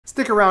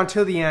Stick around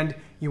till the end,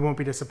 you won't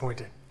be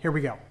disappointed. Here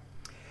we go.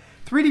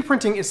 3D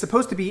printing is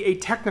supposed to be a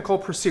technical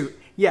pursuit,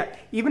 yet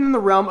even in the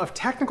realm of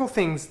technical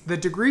things, the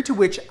degree to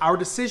which our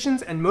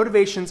decisions and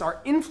motivations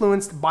are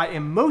influenced by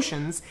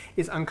emotions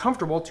is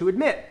uncomfortable to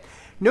admit.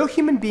 No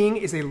human being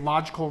is a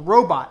logical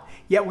robot,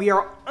 yet we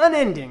are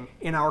unending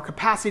in our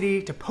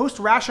capacity to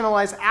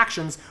post-rationalize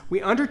actions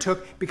we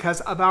undertook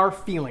because of our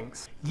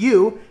feelings.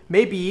 You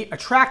may be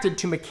attracted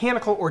to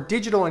mechanical or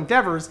digital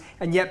endeavors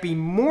and yet be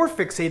more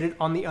fixated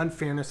on the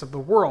unfairness of the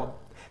world.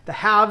 The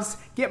haves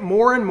get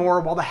more and more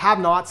while the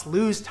have-nots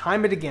lose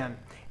time and again.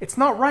 It's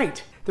not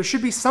right. There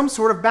should be some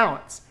sort of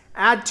balance.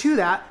 Add to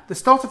that the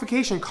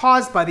stultification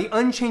caused by the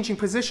unchanging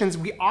positions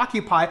we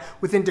occupy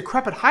within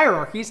decrepit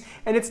hierarchies,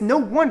 and it's no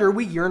wonder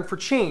we yearn for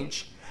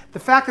change. The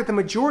fact that the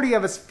majority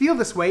of us feel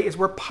this way is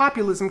where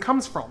populism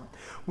comes from.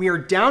 We are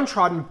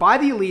downtrodden by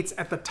the elites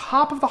at the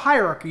top of the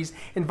hierarchies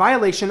in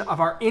violation of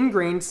our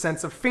ingrained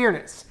sense of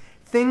fairness.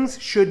 Things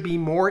should be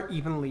more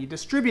evenly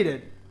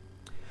distributed.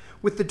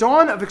 With the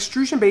dawn of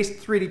extrusion-based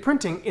 3D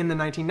printing in the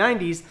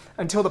 1990s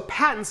until the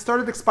patents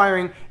started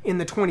expiring in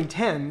the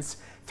 2010s,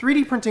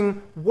 3D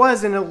printing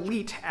was an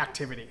elite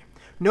activity.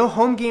 No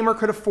home gamer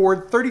could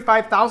afford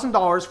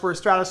 $35,000 for a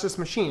Stratasys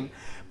machine,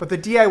 but the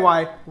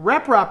DIY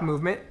rep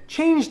movement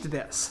changed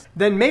this.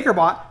 Then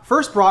MakerBot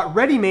first brought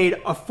ready-made,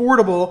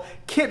 affordable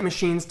kit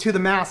machines to the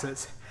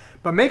masses.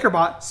 But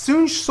MakerBot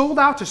soon sold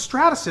out to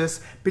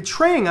Stratasys,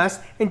 betraying us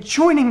and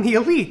joining the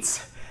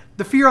elites.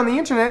 The fear on the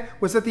internet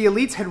was that the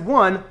elites had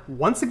won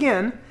once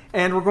again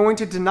and were going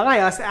to deny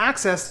us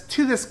access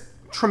to this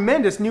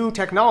tremendous new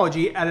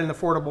technology at an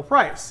affordable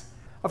price.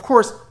 Of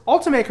course,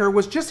 Ultimaker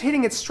was just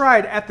hitting its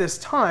stride at this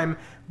time,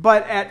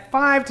 but at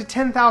 $5,000 to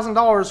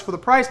 $10,000 for the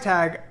price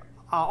tag,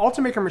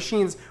 Ultimaker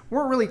machines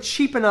weren't really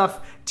cheap enough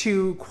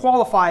to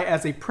qualify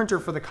as a printer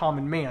for the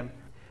common man.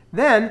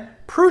 Then,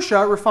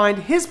 Prusa refined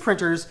his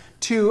printers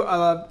to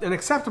an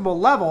acceptable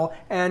level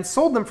and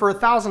sold them for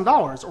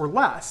 $1,000 or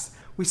less.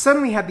 We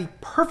suddenly had the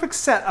perfect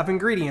set of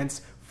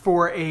ingredients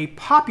for a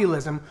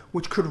populism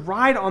which could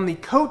ride on the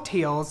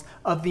coattails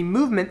of the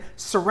movement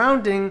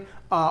surrounding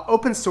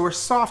open source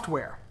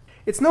software.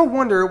 It's no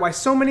wonder why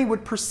so many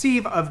would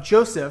perceive of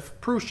Joseph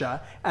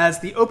Prusa as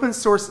the open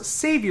source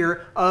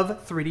savior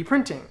of 3D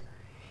printing,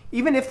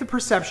 even if the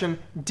perception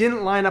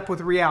didn't line up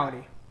with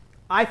reality.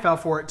 I fell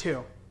for it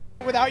too.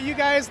 Without you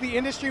guys, the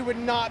industry would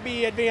not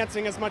be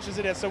advancing as much as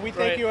it is, so we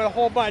thank you a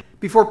whole bunch.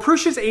 Before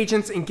Prusa's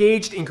agents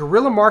engaged in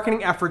guerrilla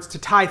marketing efforts to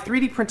tie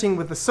 3D printing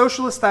with the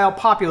socialist-style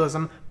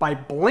populism by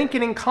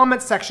blanketing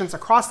comment sections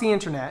across the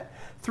internet,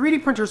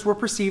 3D printers were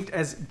perceived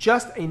as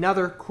just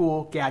another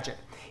cool gadget.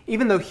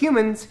 Even though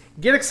humans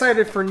get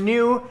excited for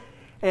new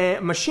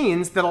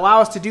machines that allow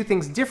us to do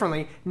things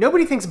differently,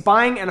 nobody thinks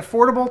buying an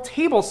affordable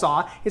table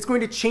saw is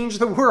going to change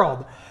the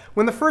world.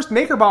 When the first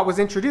MakerBot was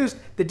introduced,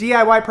 the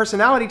DIY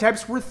personality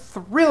types were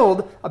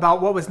thrilled about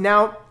what was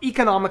now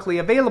economically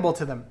available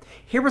to them.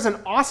 Here was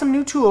an awesome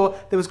new tool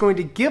that was going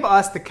to give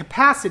us the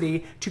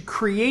capacity to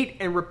create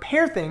and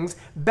repair things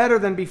better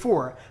than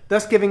before,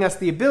 thus giving us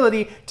the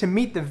ability to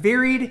meet the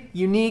varied,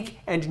 unique,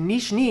 and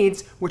niche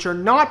needs which are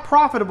not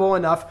profitable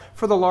enough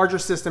for the larger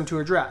system to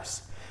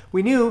address.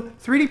 We knew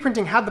 3D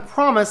printing had the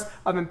promise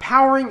of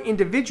empowering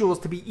individuals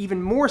to be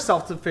even more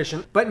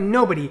self-sufficient, but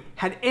nobody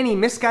had any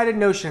misguided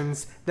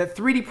notions that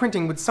 3D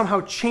printing would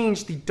somehow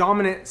change the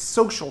dominant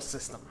social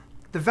system.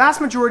 The vast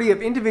majority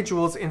of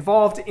individuals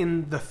involved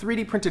in the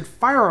 3D printed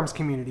firearms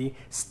community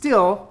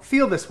still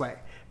feel this way.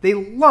 They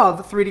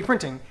love 3D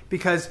printing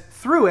because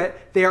through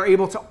it, they are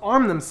able to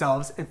arm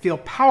themselves and feel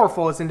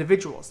powerful as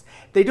individuals.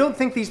 They don't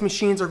think these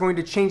machines are going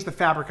to change the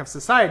fabric of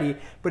society,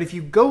 but if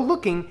you go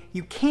looking,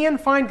 you can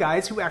find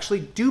guys who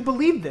actually do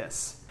believe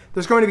this.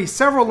 There's going to be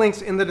several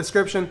links in the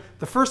description,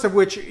 the first of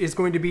which is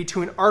going to be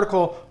to an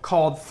article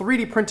called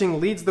 3D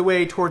Printing Leads the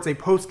Way Towards a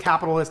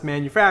Post-Capitalist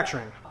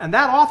Manufacturing. And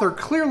that author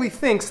clearly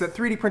thinks that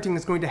 3D printing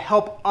is going to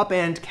help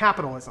upend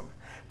capitalism.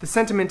 The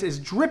sentiment is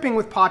dripping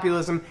with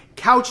populism,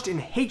 couched in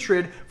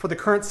hatred for the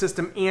current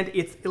system and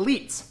its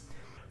elites.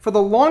 For the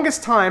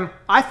longest time,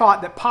 I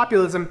thought that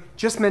populism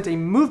just meant a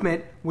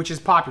movement which is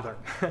popular.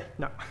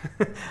 No.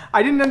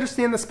 I didn't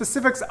understand the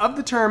specifics of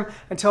the term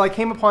until I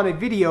came upon a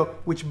video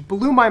which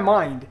blew my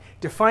mind,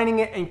 defining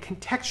it and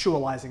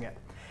contextualizing it.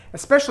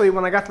 Especially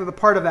when I got to the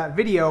part of that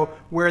video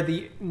where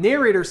the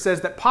narrator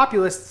says that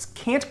populists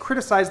can't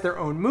criticize their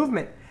own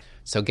movement.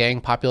 So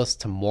getting populists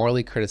to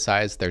morally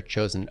criticize their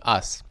chosen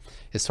us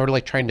is sort of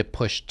like trying to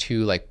push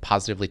two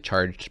positively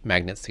charged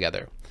magnets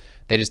together.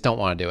 They just don't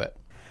want to do it.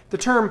 The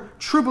term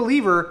true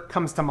believer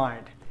comes to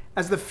mind.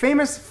 As the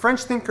famous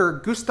French thinker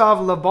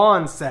Gustave Le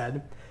Bon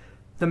said,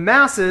 "The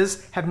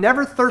masses have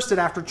never thirsted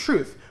after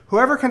truth.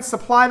 Whoever can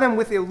supply them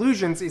with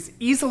illusions is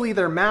easily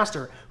their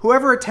master.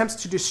 Whoever attempts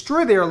to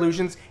destroy their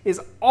illusions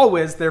is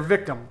always their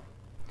victim."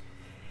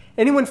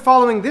 Anyone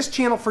following this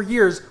channel for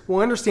years will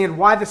understand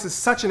why this is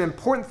such an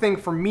important thing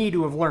for me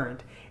to have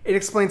learned. It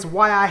explains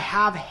why I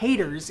have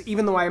haters,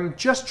 even though I am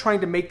just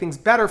trying to make things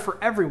better for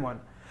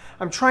everyone.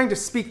 I'm trying to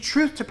speak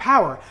truth to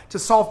power, to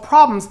solve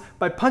problems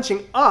by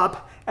punching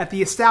up at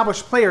the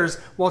established players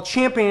while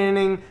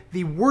championing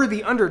the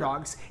worthy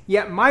underdogs.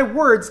 Yet my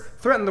words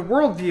threaten the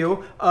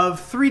worldview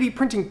of 3D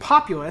printing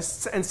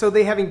populists, and so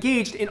they have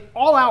engaged in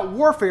all-out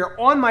warfare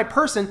on my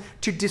person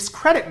to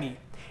discredit me.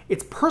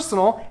 It's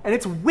personal and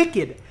it's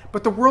wicked,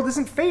 but the world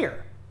isn't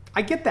fair.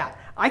 I get that.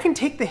 I can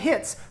take the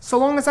hits so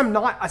long as I'm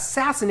not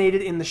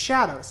assassinated in the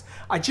shadows.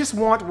 I just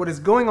want what is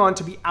going on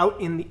to be out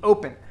in the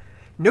open.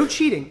 No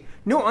cheating,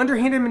 no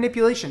underhanded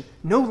manipulation,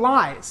 no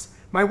lies.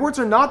 My words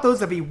are not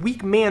those of a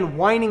weak man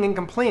whining and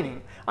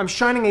complaining. I'm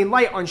shining a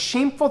light on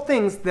shameful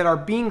things that are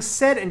being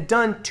said and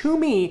done to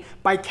me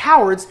by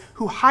cowards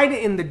who hide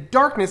it in the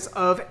darkness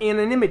of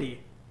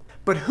anonymity.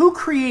 But who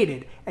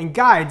created and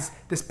guides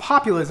this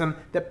populism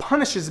that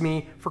punishes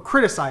me for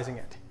criticizing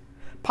it?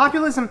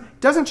 Populism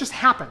doesn't just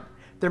happen.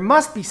 There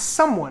must be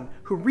someone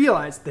who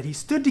realized that he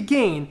stood to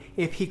gain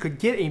if he could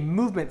get a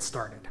movement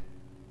started.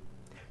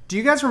 Do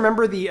you guys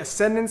remember the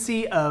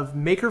ascendancy of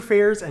maker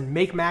fairs and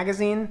Make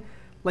magazine?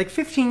 Like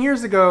 15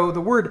 years ago,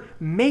 the word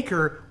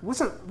maker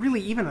wasn't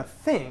really even a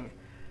thing.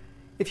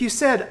 If you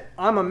said,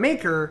 I'm a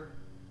maker,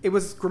 it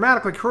was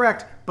grammatically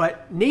correct,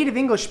 but native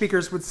English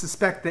speakers would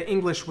suspect that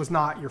English was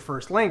not your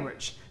first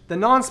language. The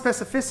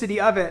non-specificity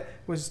of it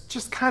was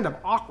just kind of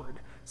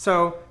awkward.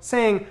 So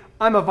saying,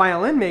 I'm a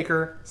violin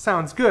maker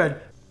sounds good,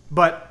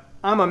 but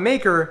I'm a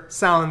maker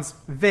sounds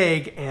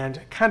vague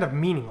and kind of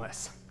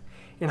meaningless.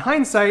 In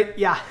hindsight,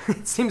 yeah,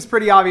 it seems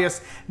pretty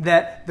obvious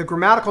that the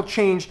grammatical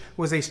change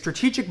was a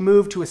strategic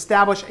move to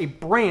establish a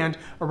brand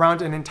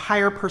around an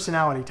entire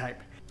personality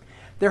type.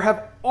 There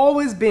have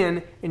always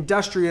been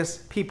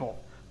industrious people.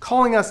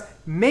 Calling us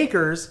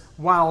makers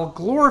while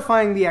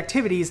glorifying the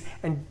activities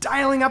and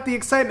dialing up the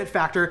excitement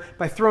factor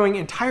by throwing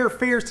entire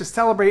fairs to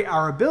celebrate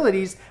our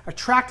abilities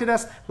attracted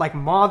us like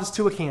moths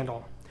to a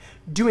candle.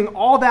 Doing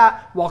all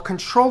that while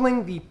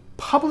controlling the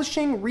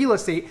publishing real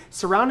estate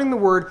surrounding the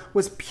word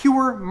was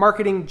pure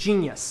marketing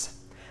genius.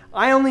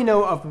 I only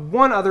know of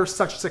one other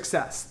such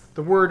success.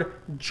 The word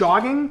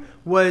jogging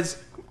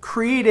was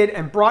created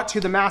and brought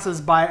to the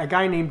masses by a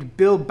guy named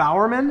Bill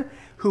Bowerman,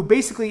 who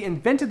basically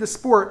invented the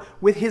sport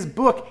with his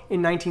book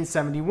in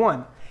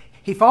 1971.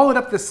 He followed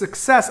up the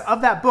success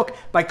of that book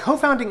by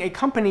co-founding a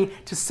company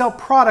to sell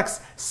products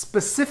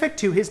specific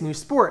to his new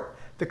sport.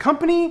 The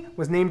company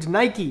was named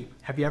Nike.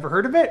 Have you ever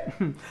heard of it?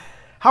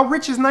 How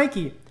rich is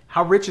Nike?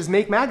 How rich is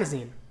Make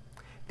magazine?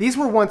 These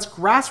were once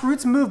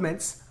grassroots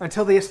movements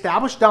until they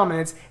established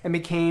dominance and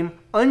became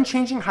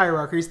unchanging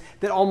hierarchies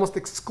that almost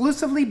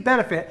exclusively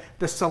benefit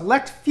the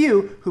select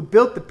few who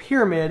built the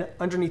pyramid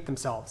underneath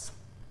themselves.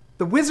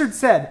 The wizard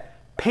said,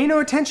 pay no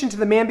attention to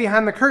the man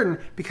behind the curtain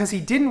because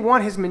he didn't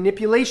want his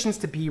manipulations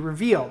to be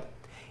revealed.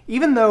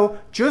 Even though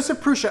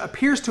Joseph Prusa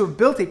appears to have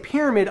built a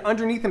pyramid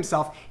underneath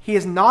himself, he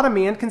is not a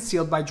man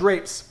concealed by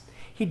drapes.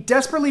 He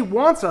desperately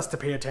wants us to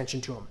pay attention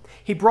to him.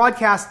 He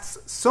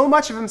broadcasts so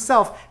much of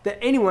himself that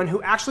anyone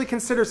who actually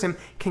considers him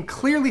can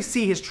clearly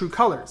see his true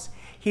colors.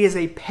 He is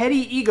a petty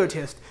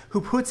egotist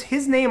who puts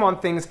his name on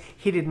things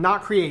he did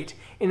not create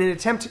in an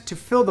attempt to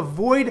fill the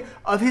void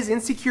of his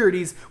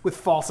insecurities with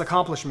false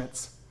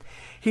accomplishments.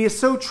 He is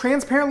so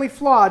transparently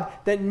flawed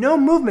that no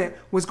movement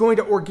was going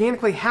to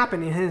organically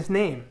happen in his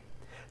name.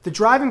 The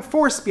driving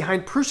force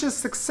behind Prusa's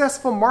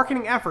successful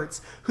marketing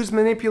efforts, whose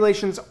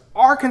manipulations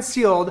are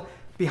concealed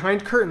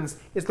behind curtains,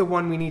 is the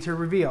one we need to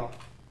reveal.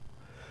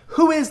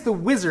 Who is the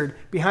wizard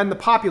behind the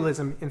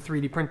populism in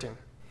 3D printing?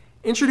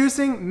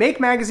 Introducing Make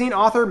magazine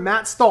author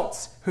Matt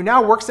Stoltz, who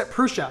now works at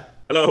Prusa.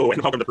 Hello,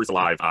 and welcome to Populist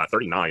Lie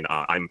 39.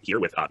 I'm here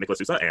with Nicholas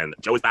Sousa, and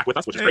Joe is back with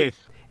us, which is great.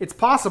 It's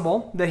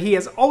possible that he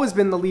has always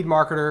been the lead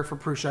marketer for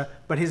Prusa,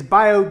 but his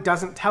bio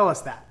doesn't tell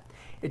us that.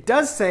 It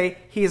does say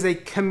he is a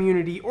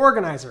community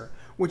organizer,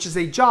 which is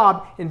a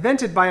job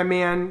invented by a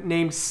man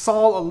named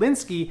Saul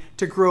Alinsky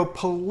to grow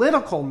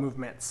political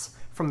movements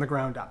from the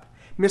ground up.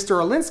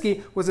 Mr.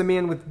 Alinsky was a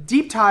man with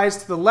deep ties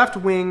to the left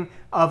wing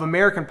of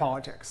American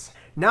politics.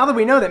 Now that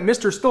we know that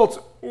Mr.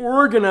 Stoltz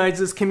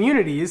organizes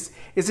communities,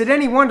 is it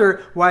any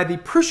wonder why the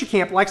Prusa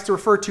camp likes to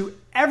refer to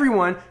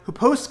everyone who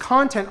posts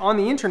content on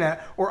the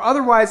internet or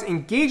otherwise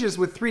engages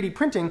with 3D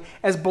printing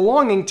as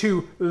belonging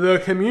to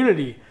the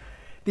community?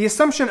 The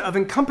assumption of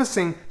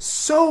encompassing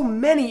so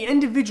many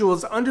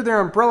individuals under their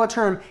umbrella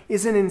term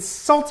is an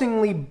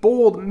insultingly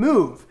bold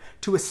move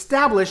to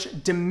establish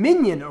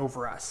dominion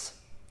over us.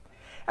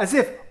 As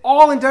if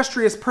all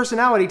industrious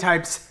personality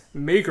types,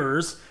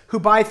 makers, who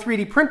buy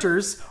 3D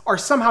printers are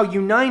somehow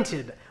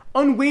united,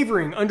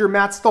 unwavering under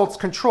Matt Stoltz's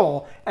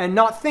control, and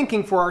not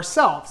thinking for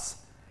ourselves.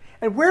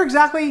 And where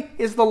exactly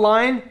is the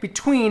line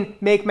between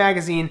Make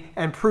magazine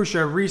and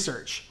Prusa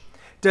research?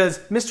 Does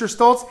Mr.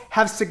 Stoltz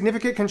have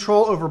significant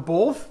control over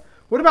both?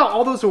 What about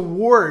all those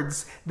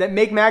awards that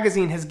Make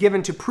magazine has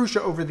given to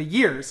Prusa over the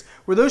years?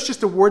 Were those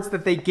just awards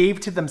that they gave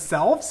to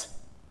themselves?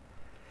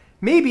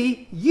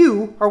 Maybe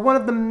you are one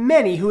of the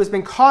many who has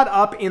been caught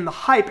up in the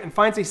hype and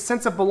finds a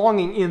sense of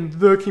belonging in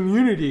the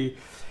community.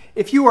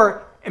 If you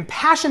are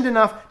impassioned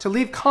enough to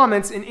leave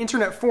comments in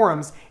internet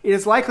forums, it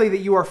is likely that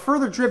you are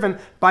further driven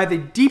by the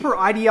deeper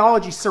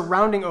ideology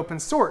surrounding open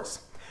source.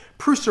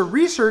 Prusa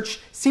Research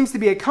seems to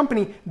be a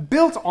company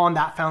built on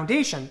that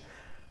foundation.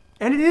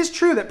 And it is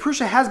true that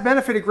Prusa has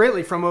benefited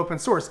greatly from open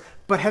source,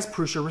 but has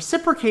Prusa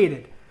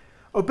reciprocated?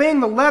 Obeying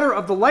the letter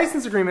of the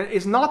license agreement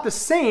is not the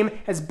same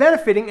as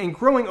benefiting and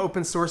growing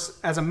open source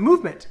as a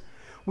movement.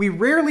 We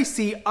rarely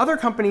see other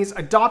companies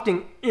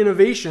adopting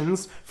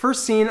innovations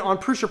first seen on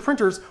Prusa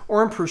printers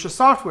or in Prusa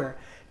software.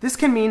 This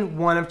can mean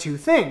one of two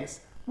things.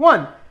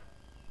 One,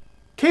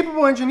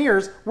 capable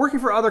engineers working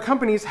for other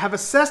companies have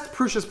assessed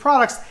Prusa's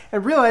products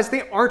and realized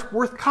they aren't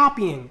worth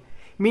copying,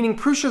 meaning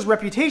Prusa's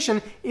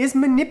reputation is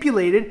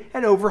manipulated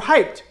and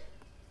overhyped.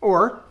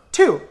 Or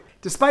two,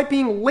 despite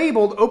being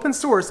labeled open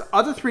source,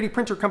 other 3D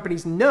printer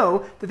companies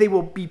know that they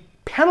will be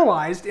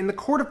penalized in the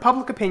court of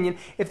public opinion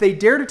if they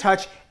dare to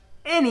touch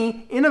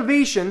any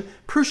innovation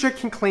Prusa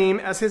can claim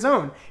as his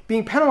own.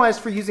 Being penalized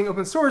for using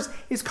open source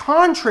is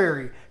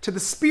contrary to the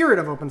spirit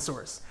of open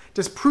source.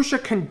 Does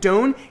Prusa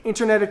condone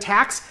internet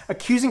attacks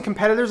accusing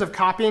competitors of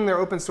copying their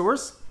open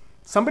source?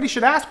 Somebody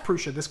should ask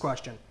Prusa this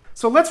question.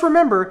 So let's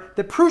remember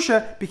that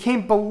Prusa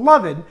became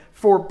beloved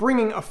for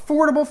bringing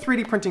affordable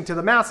 3D printing to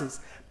the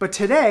masses. But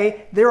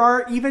today, there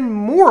are even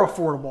more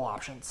affordable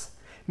options.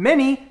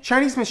 Many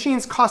Chinese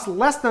machines cost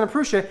less than a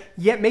Prusa,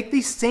 yet make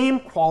the same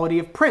quality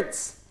of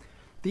prints.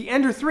 The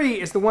Ender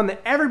 3 is the one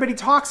that everybody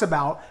talks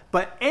about,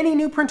 but any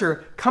new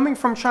printer coming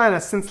from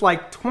China since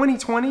like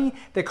 2020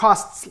 that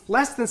costs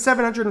less than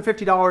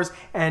 $750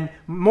 and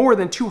more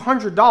than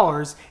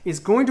 $200 is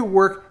going to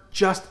work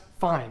just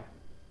fine.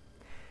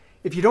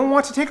 If you don't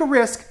want to take a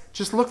risk,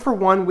 just look for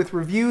one with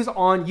reviews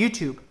on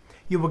YouTube.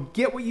 You will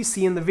get what you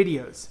see in the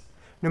videos.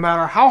 No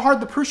matter how hard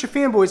the Prusa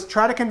fanboys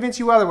try to convince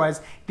you otherwise,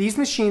 these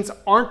machines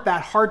aren't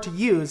that hard to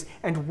use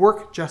and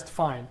work just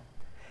fine.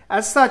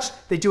 As such,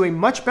 they do a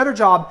much better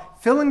job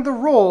filling the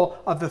role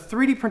of the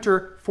 3D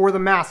printer for the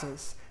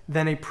masses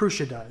than a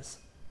Prusa does.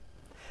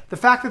 The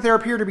fact that there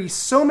appear to be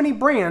so many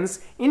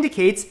brands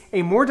indicates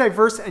a more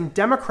diverse and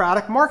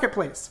democratic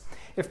marketplace.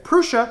 If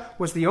Prusa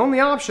was the only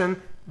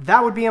option,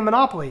 that would be a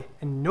monopoly,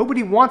 and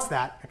nobody wants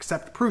that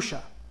except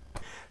Prusa.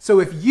 So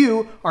if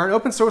you are an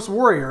open source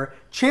warrior,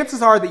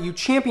 chances are that you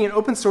champion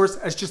open source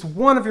as just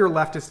one of your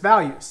leftist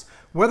values.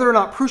 Whether or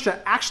not Prusa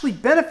actually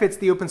benefits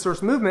the open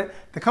source movement,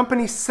 the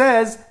company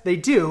says they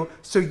do,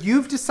 so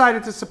you've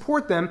decided to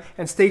support them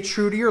and stay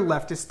true to your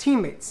leftist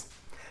teammates.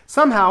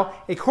 Somehow,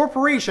 a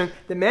corporation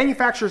that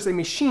manufactures a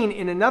machine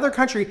in another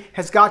country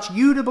has got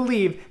you to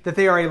believe that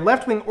they are a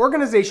left-wing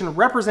organization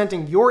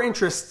representing your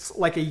interests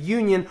like a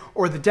union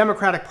or the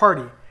Democratic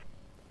Party.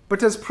 But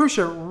does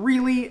Prusa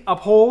really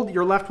uphold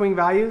your left-wing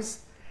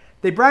values?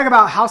 They brag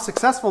about how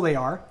successful they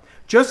are.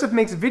 Joseph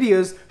makes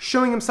videos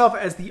showing himself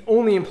as the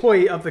only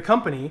employee of the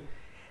company,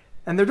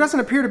 and there doesn't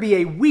appear to be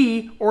a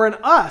we or an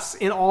us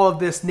in all of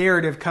this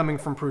narrative coming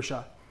from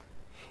Prusa.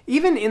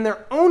 Even in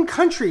their own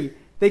country,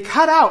 they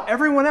cut out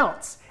everyone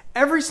else.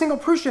 Every single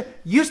Prusa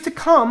used to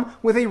come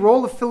with a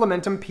roll of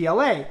Filamentum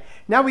PLA.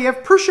 Now we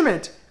have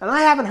Prusament, and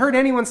I haven't heard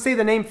anyone say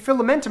the name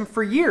Filamentum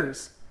for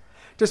years.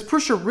 Does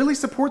Prusa really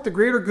support the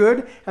greater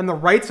good and the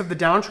rights of the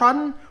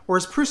downtrodden? Or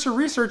is Prusa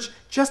Research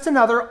just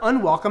another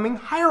unwelcoming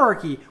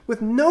hierarchy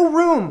with no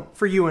room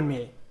for you and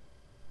me?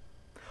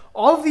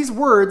 All of these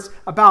words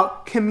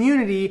about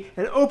community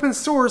and open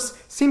source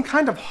seem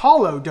kind of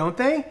hollow, don't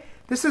they?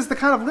 This is the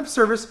kind of lip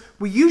service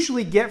we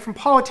usually get from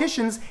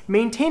politicians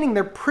maintaining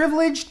their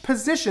privileged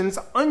positions,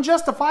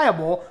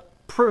 unjustifiable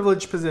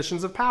privileged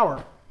positions of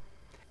power.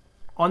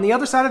 On the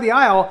other side of the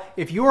aisle,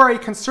 if you are a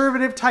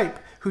conservative type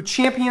who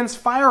champions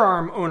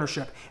firearm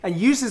ownership and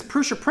uses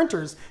Prusa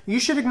printers, you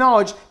should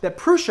acknowledge that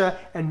Prusa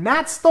and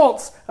Matt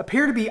Stoltz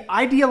appear to be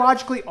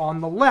ideologically on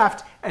the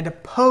left and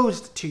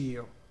opposed to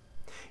you.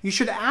 You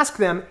should ask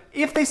them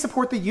if they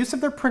support the use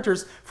of their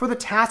printers for the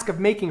task of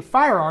making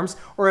firearms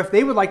or if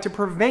they would like to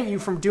prevent you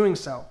from doing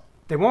so.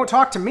 They won't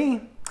talk to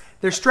me.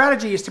 Their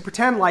strategy is to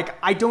pretend like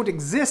I don't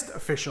exist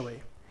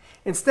officially.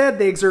 Instead,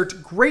 they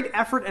exert great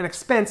effort and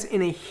expense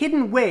in a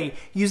hidden way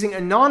using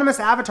anonymous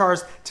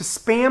avatars to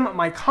spam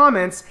my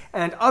comments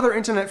and other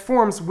internet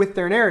forums with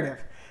their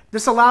narrative.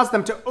 This allows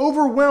them to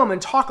overwhelm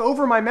and talk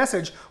over my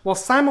message while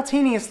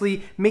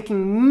simultaneously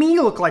making me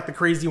look like the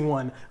crazy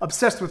one,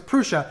 obsessed with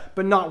Prusa,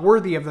 but not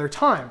worthy of their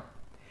time.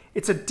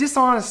 It's a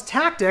dishonest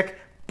tactic,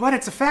 but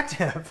it's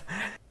effective.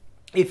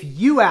 If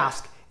you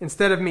ask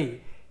instead of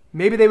me,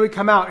 maybe they would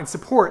come out in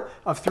support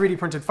of 3D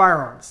printed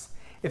firearms.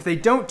 If they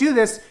don't do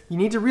this, you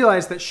need to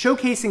realize that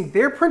showcasing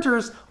their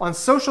printers on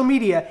social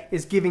media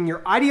is giving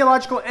your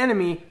ideological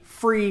enemy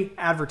free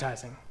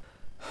advertising.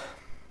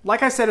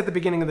 Like I said at the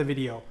beginning of the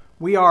video,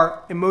 we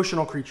are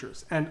emotional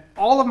creatures, and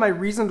all of my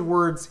reasoned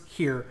words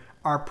here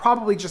are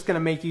probably just going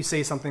to make you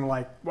say something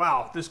like,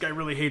 wow, this guy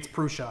really hates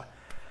Prusa.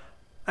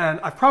 And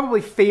I've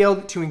probably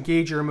failed to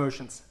engage your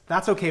emotions.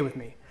 That's okay with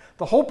me.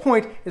 The whole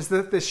point is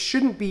that this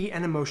shouldn't be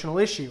an emotional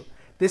issue.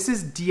 This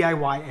is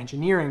DIY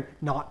engineering,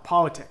 not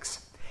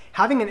politics.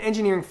 Having an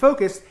engineering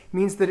focus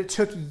means that it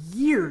took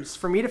years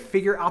for me to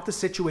figure out the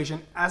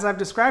situation as I've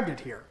described it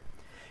here.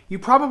 You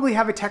probably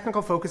have a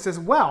technical focus as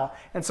well,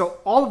 and so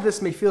all of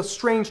this may feel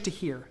strange to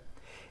hear.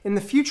 In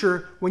the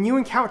future, when you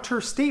encounter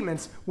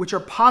statements which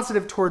are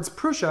positive towards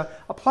Prusa,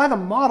 apply the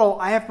model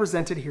I have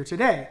presented here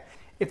today.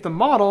 If the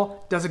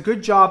model does a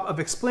good job of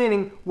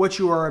explaining what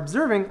you are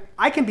observing,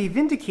 I can be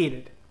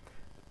vindicated.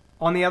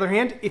 On the other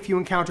hand, if you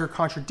encounter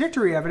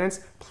contradictory evidence,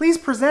 please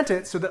present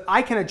it so that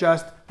I can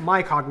adjust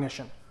my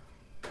cognition.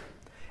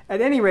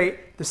 At any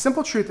rate, the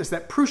simple truth is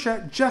that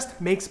Prusa just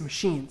makes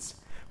machines.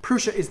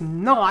 Prusa is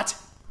not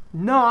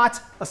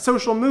a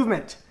social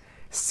movement.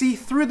 See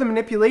through the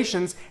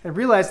manipulations and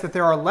realize that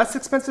there are less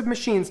expensive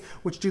machines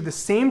which do the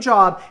same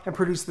job and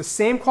produce the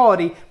same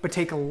quality but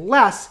take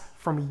less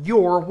from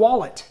your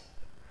wallet.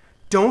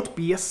 Don't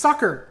be a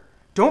sucker.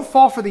 Don't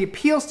fall for the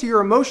appeals to your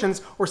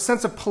emotions or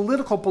sense of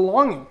political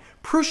belonging.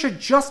 Prusa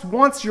just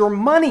wants your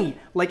money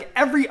like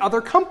every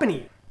other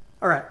company.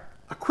 All right,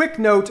 a quick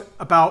note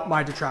about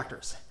my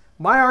detractors.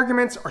 My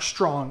arguments are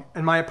strong,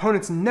 and my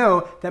opponents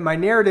know that my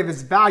narrative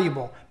is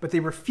valuable, but they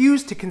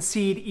refuse to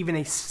concede even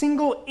a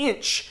single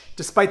inch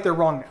despite their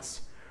wrongness.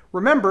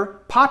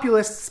 Remember,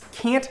 populists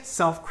can't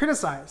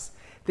self-criticize.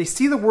 They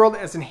see the world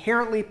as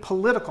inherently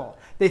political.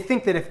 They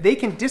think that if they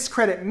can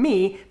discredit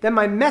me, then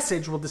my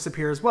message will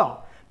disappear as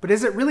well. But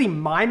is it really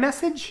my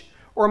message,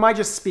 or am I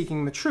just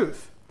speaking the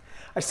truth?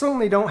 I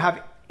certainly don't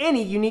have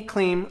any unique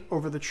claim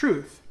over the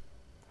truth.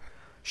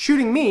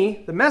 Shooting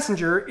me, the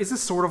messenger, is a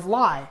sort of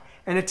lie,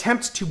 an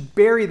attempt to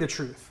bury the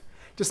truth.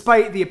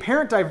 Despite the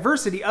apparent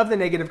diversity of the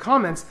negative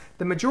comments,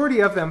 the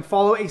majority of them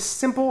follow a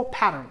simple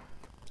pattern.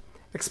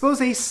 Expose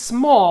a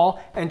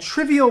small and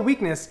trivial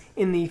weakness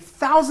in the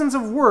thousands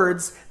of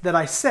words that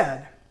I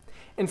said.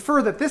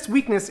 Infer that this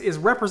weakness is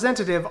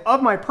representative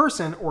of my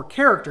person or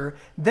character,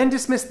 then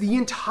dismiss the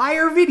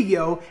entire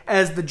video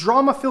as the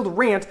drama-filled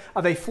rant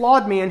of a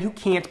flawed man who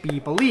can't be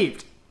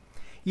believed.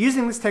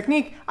 Using this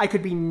technique, I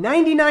could be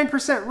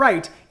 99%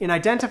 right in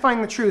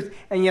identifying the truth,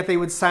 and yet they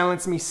would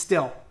silence me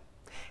still.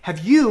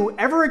 Have you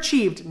ever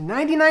achieved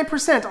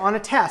 99% on a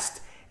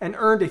test and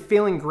earned a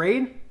failing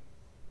grade?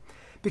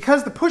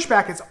 Because the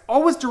pushback is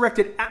always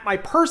directed at my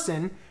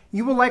person,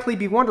 you will likely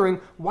be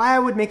wondering why I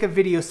would make a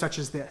video such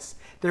as this.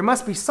 There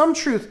must be some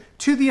truth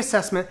to the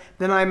assessment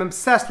that I am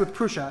obsessed with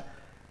Prusa.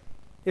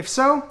 If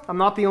so, I'm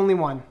not the only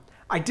one.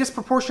 I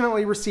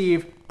disproportionately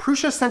receive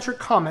Prusa-centric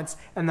comments,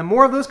 and the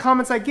more of those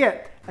comments I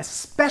get,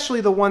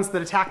 especially the ones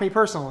that attack me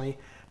personally,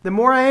 the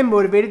more I am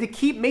motivated to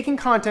keep making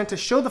content to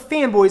show the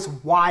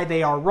fanboys why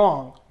they are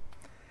wrong.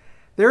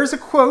 There is a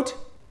quote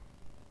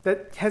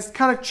that has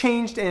kind of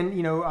changed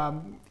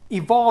and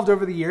evolved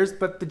over the years,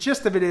 but the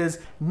gist of it is,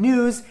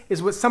 news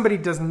is what somebody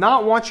does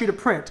not want you to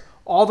print.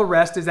 All the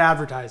rest is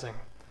advertising.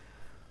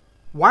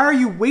 Why are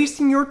you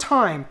wasting your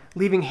time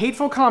leaving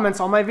hateful comments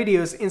on my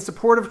videos in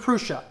support of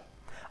Prusa?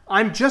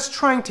 I'm just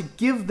trying to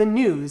give the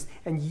news,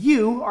 and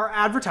you are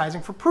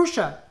advertising for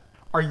Prusa.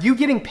 Are you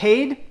getting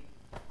paid,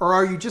 or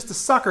are you just a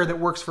sucker that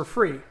works for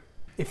free?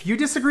 If you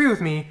disagree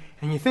with me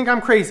and you think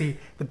I'm crazy,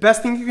 the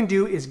best thing you can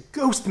do is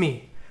ghost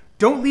me.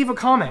 Don't leave a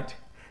comment.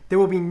 There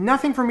will be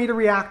nothing for me to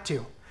react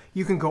to.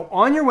 You can go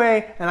on your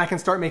way, and I can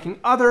start making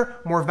other,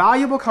 more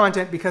valuable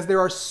content because there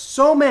are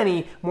so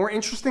many more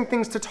interesting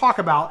things to talk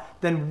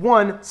about than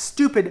one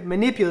stupid,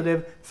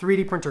 manipulative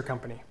 3D printer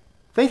company.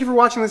 Thank you for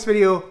watching this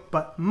video,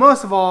 but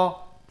most of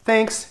all,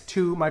 thanks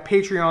to my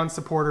Patreon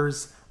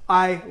supporters.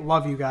 I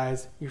love you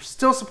guys. You're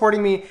still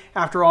supporting me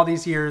after all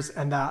these years,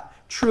 and that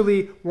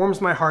truly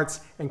warms my heart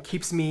and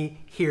keeps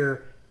me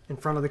here in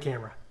front of the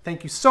camera.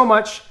 Thank you so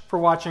much for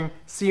watching.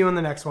 See you in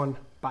the next one.